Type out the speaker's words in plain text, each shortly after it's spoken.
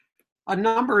A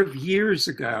number of years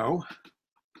ago,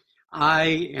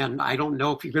 I don't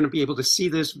know if you're going to be able to see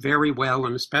this very well,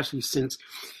 and especially since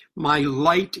my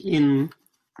light in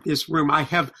this room, I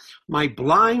have my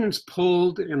blinds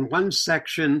pulled in one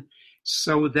section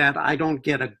so that I don't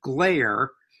get a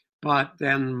glare, but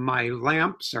then my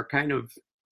lamps are kind of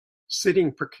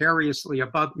sitting precariously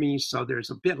above me, so there's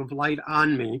a bit of light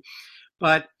on me.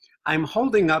 But I'm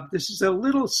holding up, this is a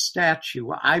little statue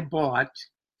I bought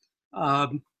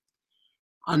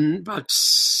about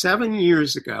 7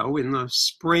 years ago in the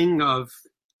spring of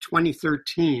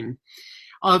 2013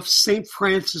 of St.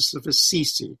 Francis of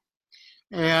Assisi.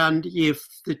 And if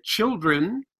the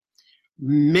children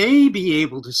may be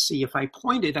able to see, if I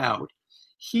point it out,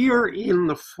 here in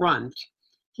the front,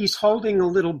 he's holding a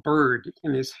little bird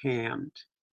in his hand.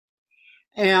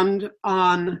 And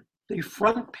on the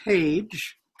front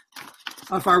page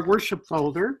of our worship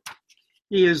folder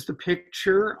is the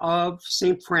picture of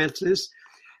St. Francis.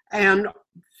 And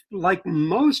like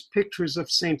most pictures of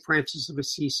St. Francis of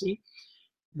Assisi,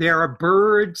 there are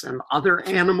birds and other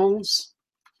animals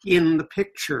in the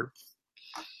picture.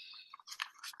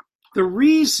 The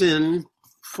reason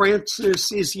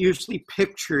Francis is usually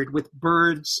pictured with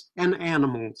birds and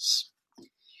animals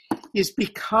is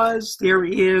because there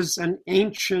is an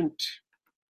ancient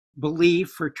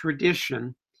belief or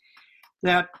tradition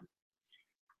that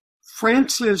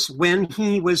Francis, when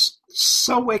he was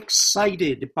so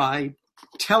excited by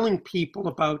telling people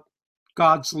about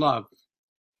God's love,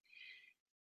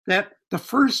 that the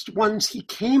first ones he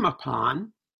came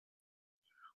upon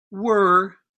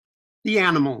were the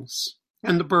animals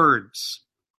and the birds.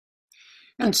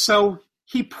 And so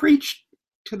he preached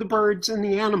to the birds and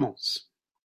the animals.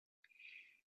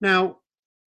 Now,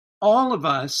 all of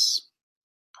us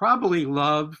probably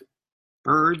love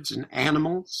birds and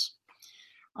animals.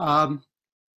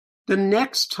 The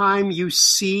next time you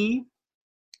see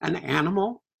an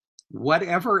animal,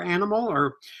 whatever animal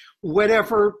or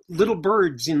whatever little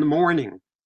birds in the morning,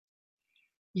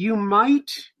 you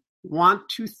might want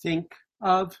to think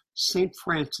of St.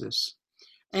 Francis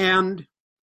and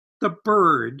the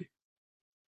bird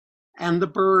and the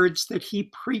birds that he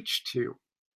preached to,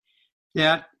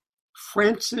 that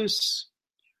Francis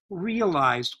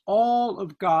realized all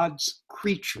of God's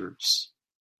creatures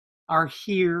are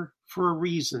here for a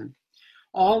reason.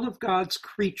 All of God's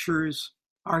creatures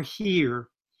are here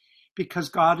because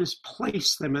God has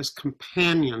placed them as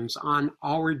companions on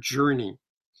our journey.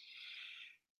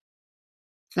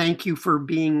 Thank you for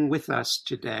being with us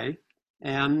today,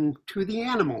 and to the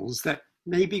animals that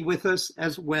may be with us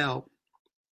as well.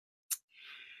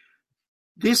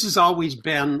 This has always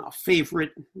been a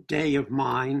favorite day of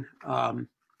mine.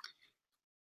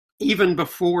 Even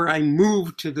before I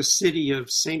moved to the city of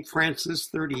St. Francis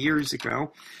 30 years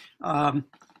ago,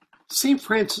 St.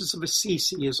 Francis of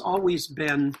Assisi has always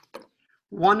been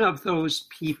one of those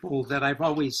people that I've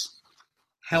always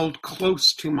held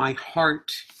close to my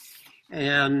heart.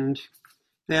 And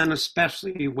then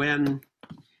especially when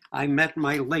I met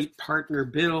my late partner,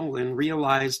 Bill, and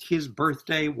realized his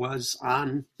birthday was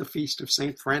on the Feast of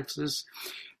St. Francis,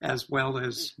 as well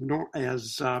as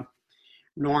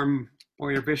Norm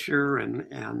Boyer-Vischer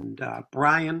and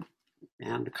Brian,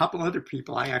 and a couple other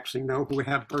people I actually know who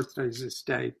have birthdays this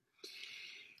day.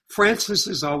 Francis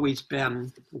has always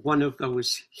been one of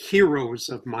those heroes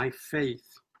of my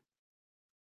faith.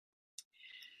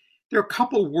 There are a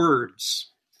couple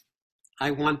words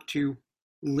I want to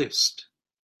list.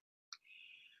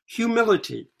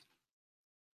 Humility,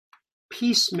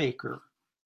 peacemaker,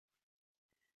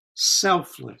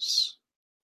 selfless,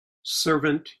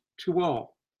 servant to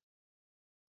all.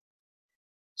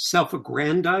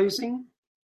 Self-aggrandizing,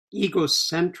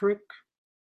 egocentric,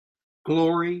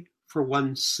 glory for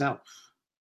oneself.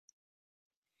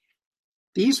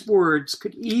 These words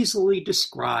could easily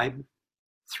describe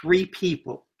three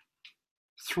people,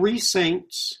 three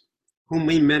saints whom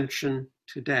we mention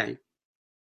today.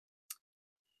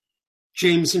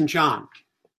 James and John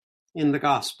in the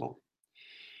Gospel.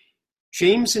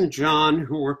 James and John,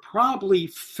 who were probably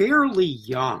fairly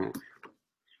young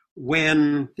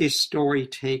when this story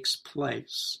takes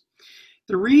place.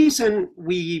 The reason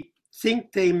we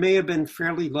think they may have been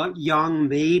fairly young,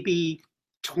 maybe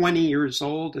 20 years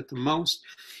old at the most,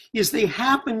 is they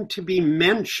happen to be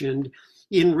mentioned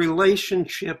in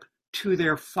relationship to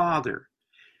their father,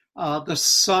 the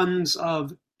sons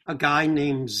of a guy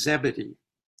named Zebedee.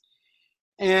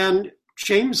 And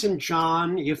James and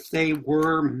John, if they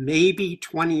were maybe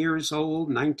 20 years old,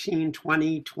 19,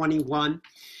 20, 21,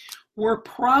 were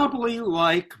probably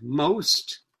like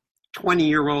most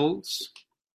 20-year-olds,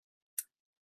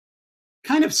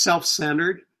 kind of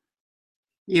self-centered.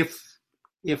 If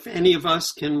If any of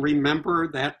us can remember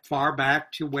that far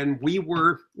back to when we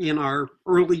were in our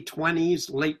early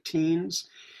 20s, late teens,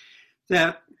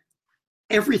 that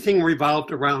everything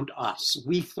revolved around us.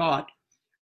 We thought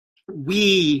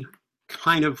we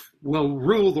kind of will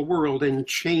rule the world and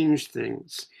change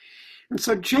things. And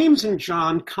so James and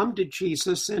John come to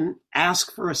Jesus and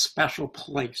ask for a special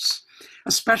place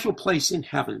in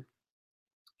heaven.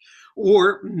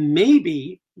 Or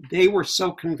maybe they were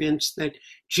so convinced that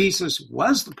Jesus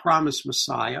was the promised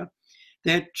Messiah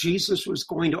that Jesus was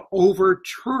going to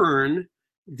overturn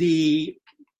the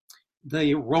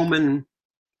Roman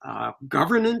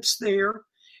governance there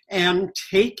and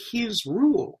take his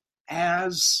rule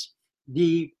as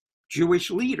the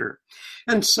Jewish leader.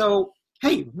 And so,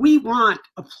 hey, we want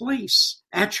a place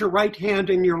at your right hand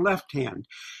and your left hand,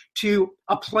 to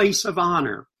a place of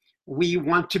honor. We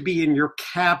want to be in your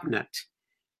cabinet.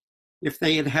 If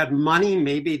they had had money,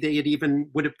 maybe they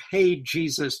would have paid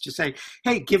Jesus to say,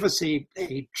 hey, give us a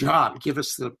job, give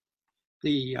us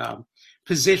the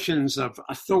positions of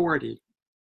authority.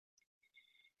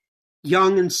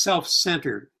 Young and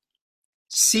self-centered,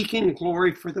 seeking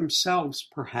glory for themselves,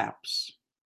 perhaps.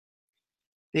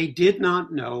 They did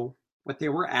not know what they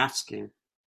were asking.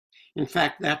 In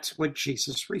fact, that's what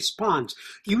Jesus responds.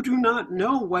 You do not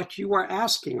know what you are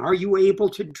asking. Are you able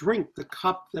to drink the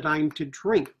cup that I'm to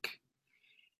drink?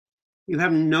 You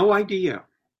have no idea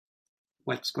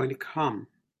what's going to come.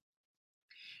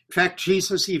 In fact,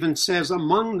 Jesus even says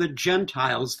among the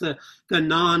Gentiles, the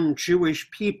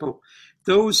non-Jewish people,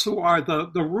 those who are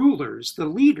the rulers, the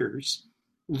leaders,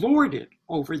 lord it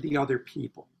over the other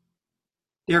people.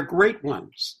 They're great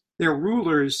ones. Their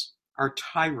rulers are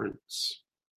tyrants.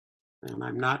 And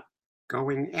I'm not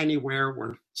going anywhere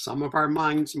where some of our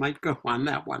minds might go on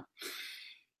that one.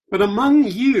 But among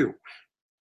you,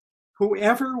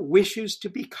 whoever wishes to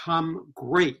become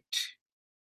great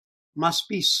must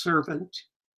be servant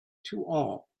to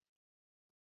all.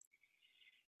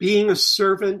 Being a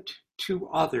servant to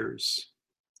others,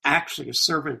 actually a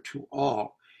servant to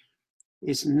all,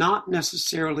 is not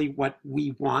necessarily what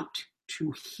we want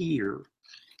to hear.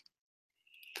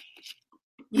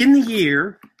 In the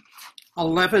year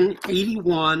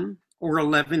 1181 or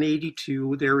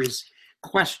 1182, there is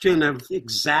question of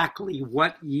exactly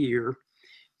what year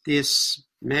this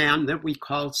man that we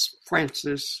call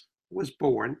Francis was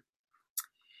born.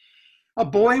 A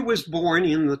boy was born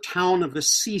in the town of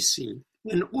Assisi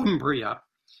in Umbria.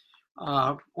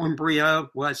 Umbria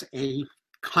was a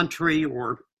country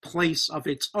or place of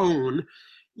its own.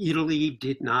 Italy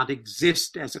did not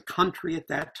exist as a country at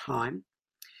that time.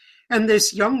 And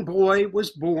this young boy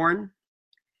was born.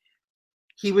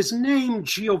 He was named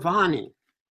Giovanni.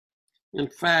 In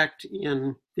fact,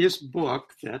 in this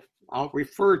book that I'll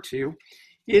refer to,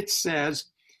 it says,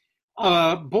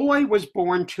 a boy was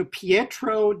born to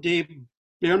Pietro de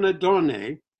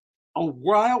Bernardone, a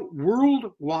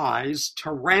world-wise,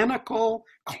 tyrannical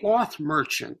cloth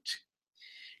merchant,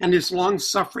 and his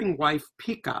long-suffering wife,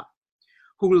 Pica,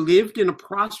 who lived in a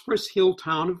prosperous hill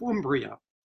town of Umbria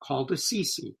called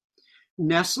Assisi,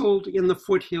 nestled in the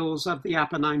foothills of the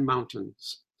Apennine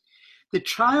Mountains. The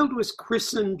child was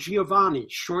christened Giovanni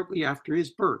shortly after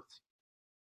his birth.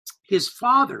 His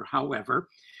father, however,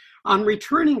 on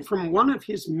returning from one of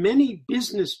his many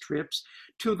business trips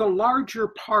to the larger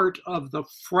part of the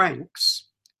Franks,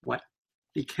 what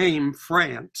became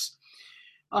France,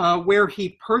 where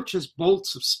he purchased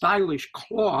bolts of stylish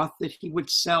cloth that he would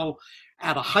sell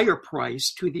at a higher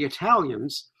price to the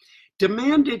Italians,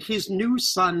 demanded his new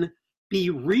son be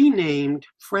renamed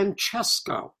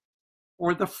Francesco,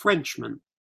 or the Frenchman,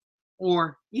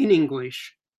 or in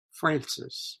English,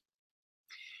 Francis.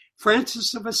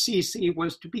 Francis of Assisi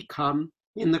was to become,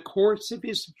 in the course of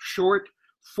his short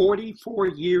 44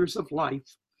 years of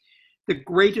life, the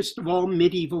greatest of all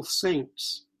medieval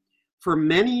saints. For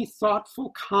many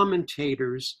thoughtful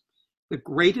commentators, the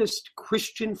greatest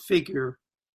Christian figure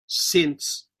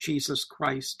since Jesus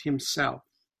Christ himself.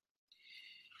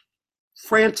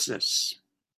 Francis.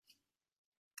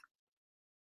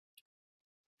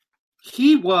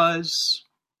 He was,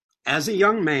 as a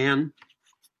young man,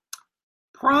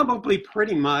 probably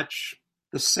pretty much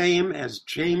the same as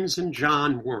James and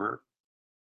John were,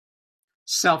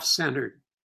 self-centered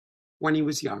when he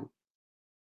was young.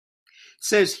 It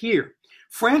says here,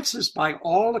 Francis, by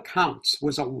all accounts,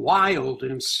 was a wild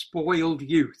and spoiled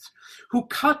youth who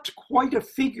cut quite a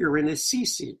figure in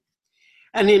Assisi,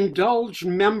 an indulged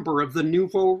member of the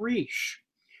nouveau riche.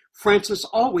 Francis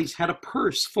always had a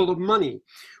purse full of money,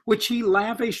 which he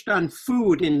lavished on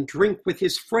food and drink with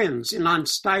his friends and on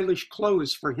stylish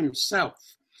clothes for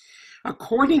himself.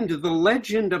 According to the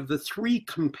Legend of the Three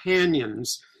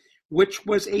Companions, which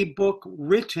was a book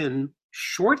written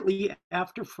shortly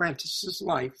after Francis's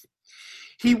life,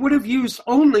 he would have used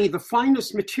only the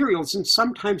finest materials, and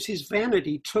sometimes his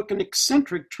vanity took an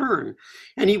eccentric turn,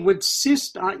 and he would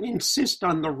insist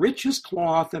on the richest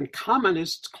cloth and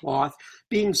commonest cloth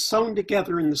being sewn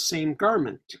together in the same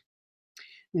garment.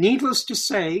 Needless to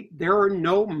say, there are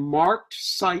no marked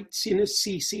sites in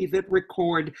Assisi that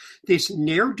record this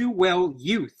ne'er-do-well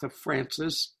youth of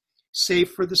Francis, save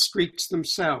for the streets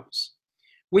themselves,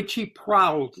 which he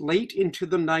prowled late into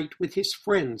the night with his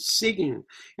friends, singing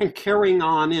and carrying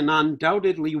on and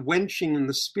undoubtedly wenching in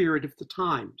the spirit of the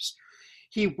times.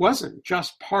 He wasn't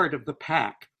just part of the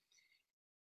pack.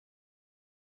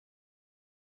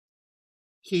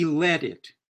 He led it.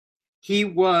 He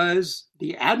was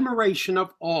the admiration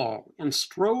of all and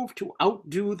strove to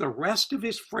outdo the rest of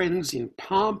his friends in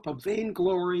pomp of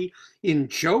vainglory, in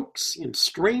jokes, in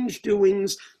strange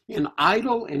doings, in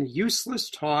idle and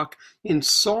useless talk, in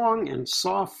song and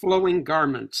soft flowing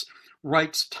garments,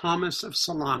 writes Thomas of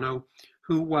Solano,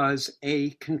 who was a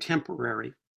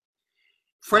contemporary.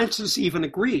 Francis even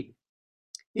agreed.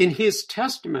 In his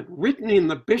testament, written in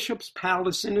the bishop's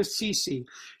palace in Assisi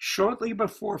shortly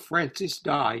before Francis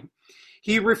died,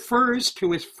 he refers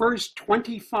to his first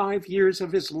 25 years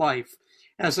of his life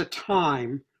as a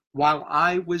time while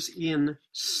I was in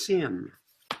sin.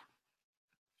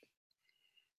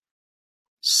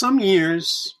 Some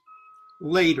years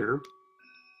later,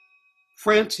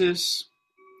 Francis,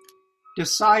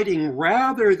 deciding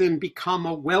rather than become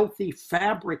a wealthy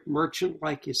fabric merchant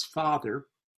like his father,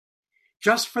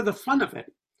 just for the fun of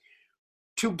it,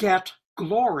 to get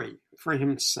glory for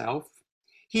himself,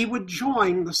 he would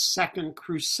join the Second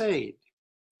Crusade.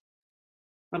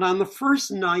 But on the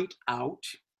first night out,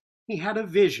 he had a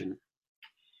vision.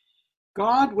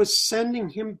 God was sending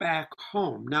him back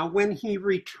home. Now, when he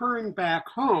returned back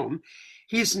home,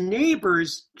 his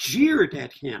neighbors jeered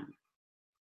at him.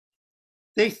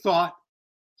 They thought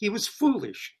he was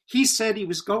foolish. He said he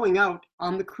was going out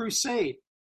on the crusade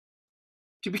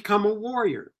to become a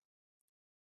warrior.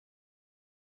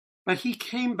 But he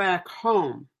came back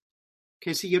home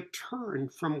because he had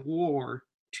turned from war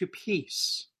to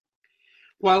peace.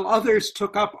 While others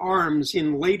took up arms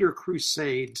in later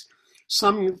crusades,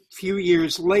 some few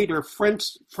years later,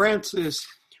 Francis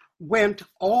went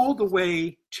all the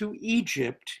way to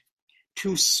Egypt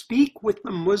to speak with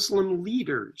the Muslim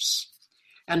leaders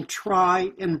and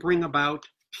try and bring about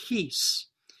peace.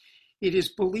 It is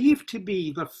believed to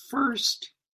be the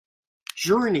first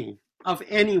journey of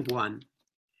anyone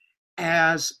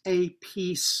as a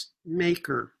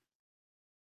peacemaker.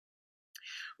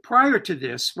 Prior to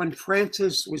this, when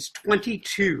Francis was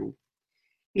 22,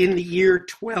 in the year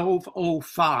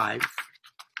 1205,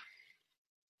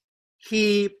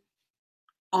 he,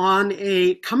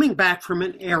 coming back from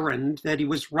an errand that he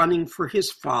was running for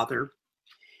his father,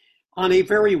 on a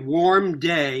very warm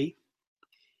day,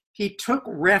 he took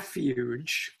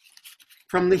refuge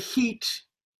from the heat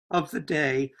of the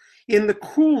day in the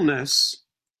coolness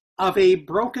of a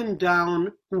broken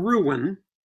down ruin,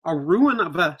 a ruin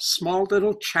of a small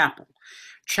little chapel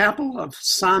of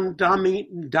San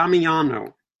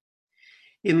Damiano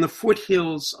in the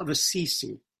foothills of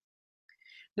Assisi.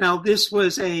 Now, this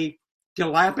was a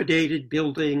dilapidated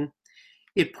building.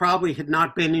 It probably had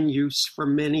not been in use for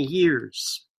many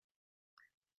years.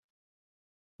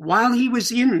 While he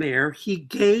was in there, he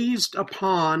gazed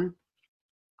upon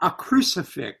a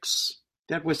crucifix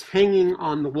that was hanging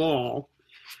on the wall.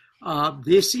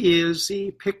 This is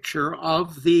a picture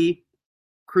of the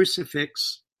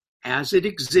crucifix as it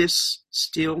exists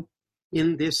still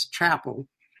in this chapel.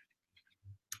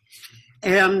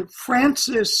 And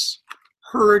Francis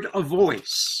heard a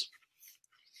voice.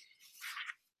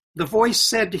 The voice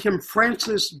said to him,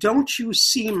 "Francis, don't you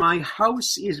see my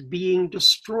house is being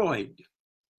destroyed?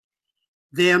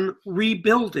 Then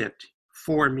rebuild it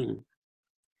for me."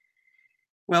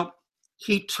 Well,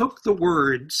 he took the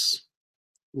words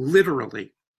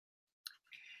literally.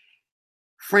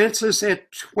 Francis,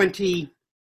 at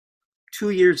 22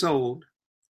 years old,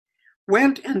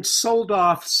 went and sold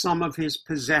off some of his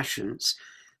possessions,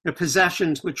 the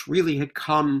possessions which really had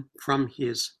come from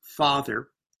his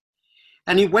father.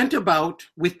 And he went about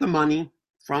with the money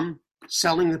from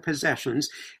selling the possessions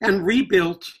and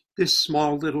rebuilt this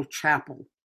small little chapel.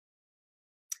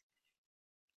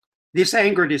 This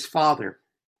angered his father.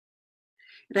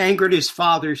 It angered his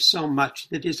father so much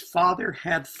that his father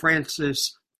had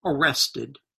Francis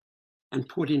arrested and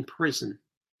put in prison.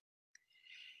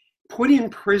 Put in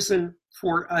prison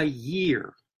for a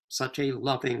year. Such a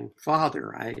loving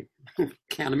father, I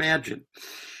can't imagine.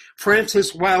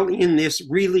 Francis, while in this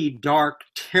really dark,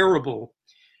 terrible,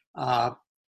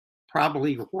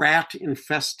 probably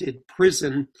rat-infested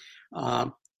prison,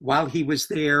 while he was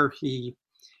there, he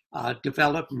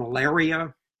developed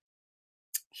malaria.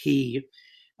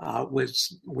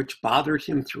 Which bothered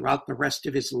him throughout the rest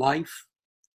of his life.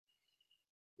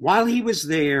 While he was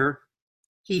there,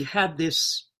 he had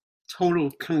this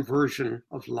total conversion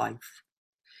of life.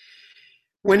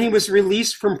 When he was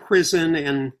released from prison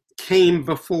and came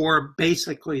before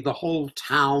basically the whole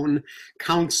town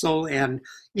council and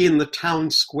in the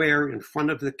town square in front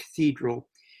of the cathedral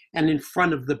and in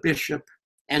front of the bishop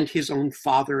and his own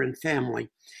father and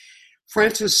family,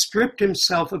 Francis stripped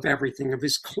himself of everything, of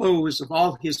his clothes, of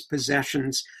all his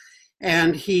possessions,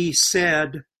 and he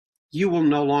said, "You will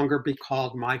no longer be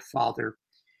called my father.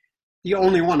 The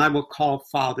only one I will call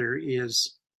father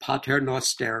is Pater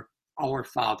Noster, our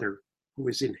Father, who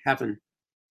is in heaven."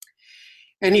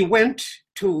 And he went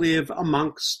to live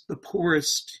amongst the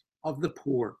poorest of the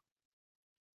poor.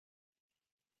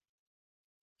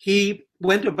 He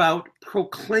went about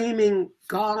proclaiming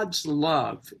God's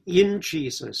love in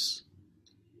Jesus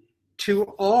to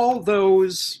all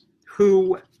those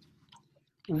who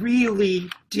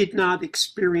really did not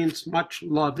experience much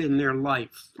love in their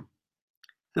life.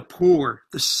 The poor,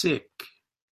 the sick.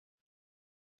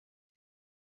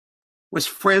 Was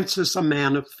Francis a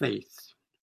man of faith?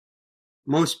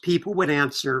 Most people would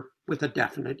answer with a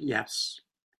definite yes.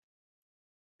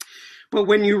 But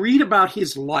when you read about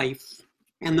his life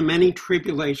and the many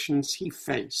tribulations he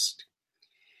faced,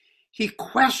 he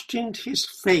questioned his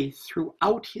faith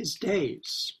throughout his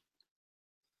days.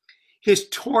 His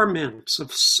torments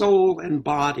of soul and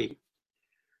body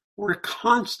were a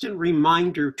constant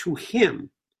reminder to him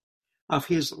of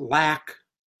his lack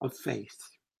of faith.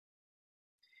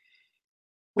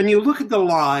 When you look at the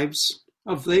lives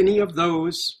of any of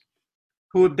those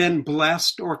who have been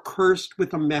blessed or cursed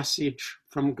with a message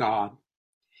from God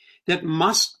that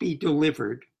must be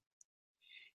delivered,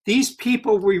 these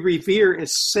people we revere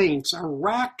as saints are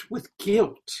racked with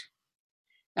guilt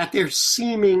at their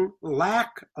seeming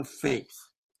lack of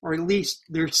faith, or at least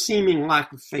their seeming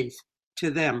lack of faith to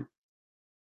them.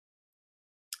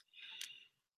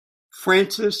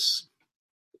 Francis,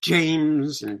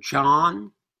 James, and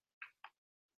John,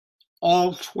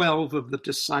 all 12 of the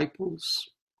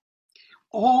disciples,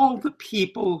 all the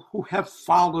people who have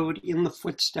followed in the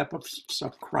footsteps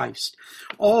of Christ,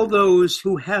 all those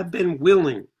who have been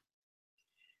willing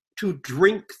to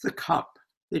drink the cup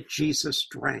that Jesus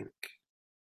drank.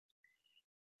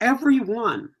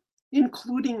 Everyone,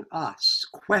 including us,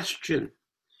 question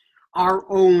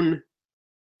our own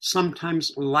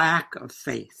sometimes lack of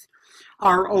faith,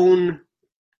 our own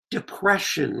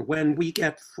depression when we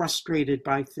get frustrated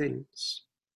by things.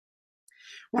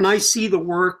 When I see the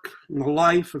work and the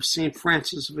life of St.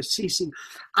 Francis of Assisi,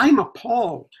 I'm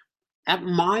appalled at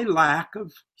my lack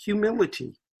of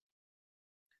humility,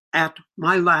 at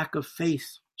my lack of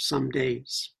faith some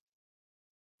days.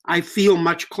 I feel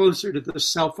much closer to the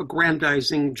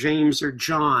self-aggrandizing James or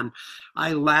John.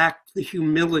 I lack the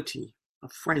humility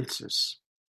of Francis.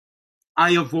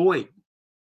 I avoid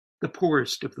the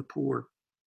poorest of the poor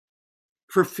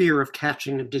for fear of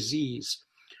catching a disease.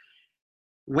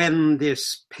 When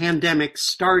this pandemic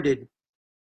started,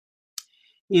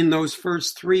 in those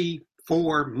first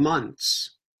 3-4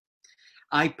 months,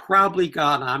 I probably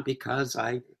got on, because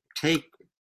I take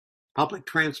public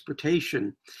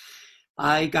transportation,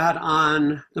 I got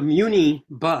on the Muni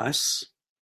bus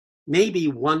maybe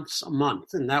once a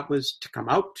month, and that was to come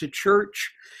out to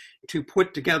church, to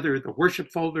put together the worship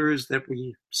folders that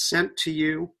we sent to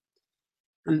you.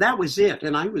 And that was it.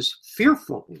 And I was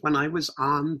fearful when I was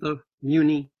on the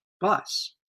Muni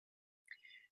bus.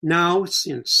 Now,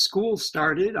 since school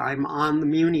started, I'm on the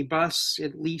Muni bus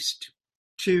at least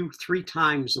 2-3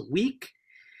 times a week.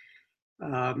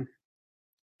 And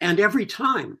every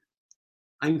time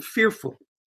I'm fearful.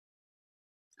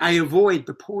 I avoid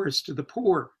the poorest of the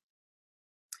poor.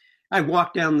 I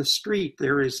walk down the street.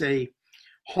 There is a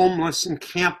homeless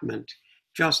encampment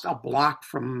just a block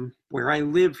from where I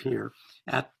live here,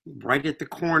 right at the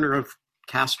corner of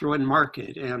Castro and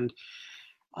Market. And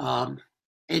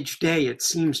each day it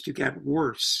seems to get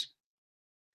worse.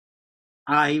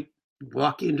 I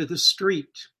walk into the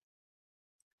street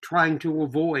trying to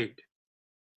avoid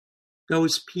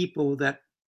those people that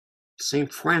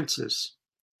St. Francis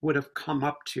would have come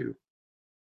up to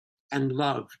and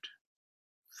loved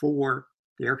for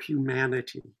their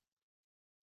humanity.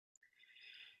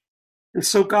 And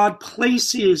so God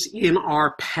places in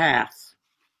our path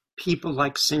people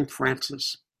like St.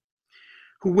 Francis,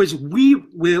 who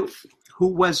who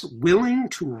was willing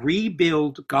to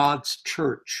rebuild God's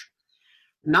church,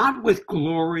 not with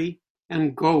glory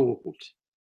and gold,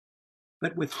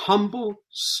 but with humble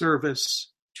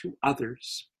service to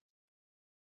others.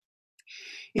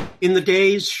 In the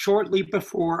days shortly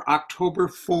before October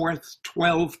 4th,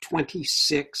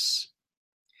 1226,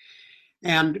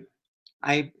 and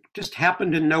I just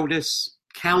happened to notice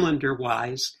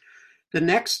calendar-wise, the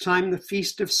next time the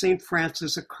Feast of St.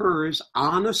 Francis occurs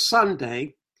on a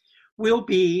Sunday will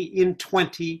be in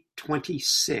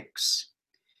 2026,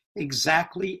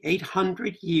 exactly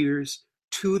 800 years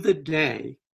to the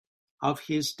day of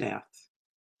his death.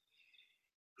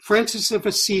 Francis of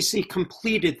Assisi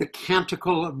completed the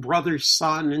Canticle of Brother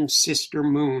Sun and Sister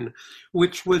Moon,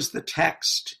 which was the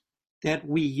text that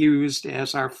we used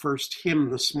as our first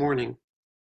hymn this morning.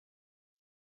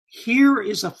 Here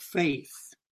is a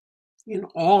faith in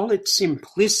all its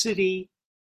simplicity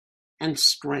and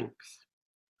strength,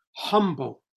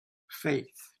 humble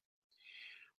faith,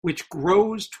 which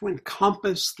grows to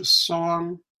encompass the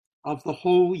song of the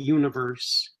whole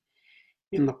universe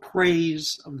in the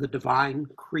praise of the divine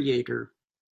Creator.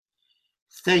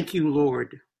 Thank you,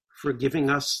 Lord, for giving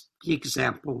us the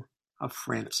example of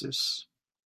Francis.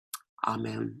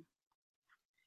 Amen.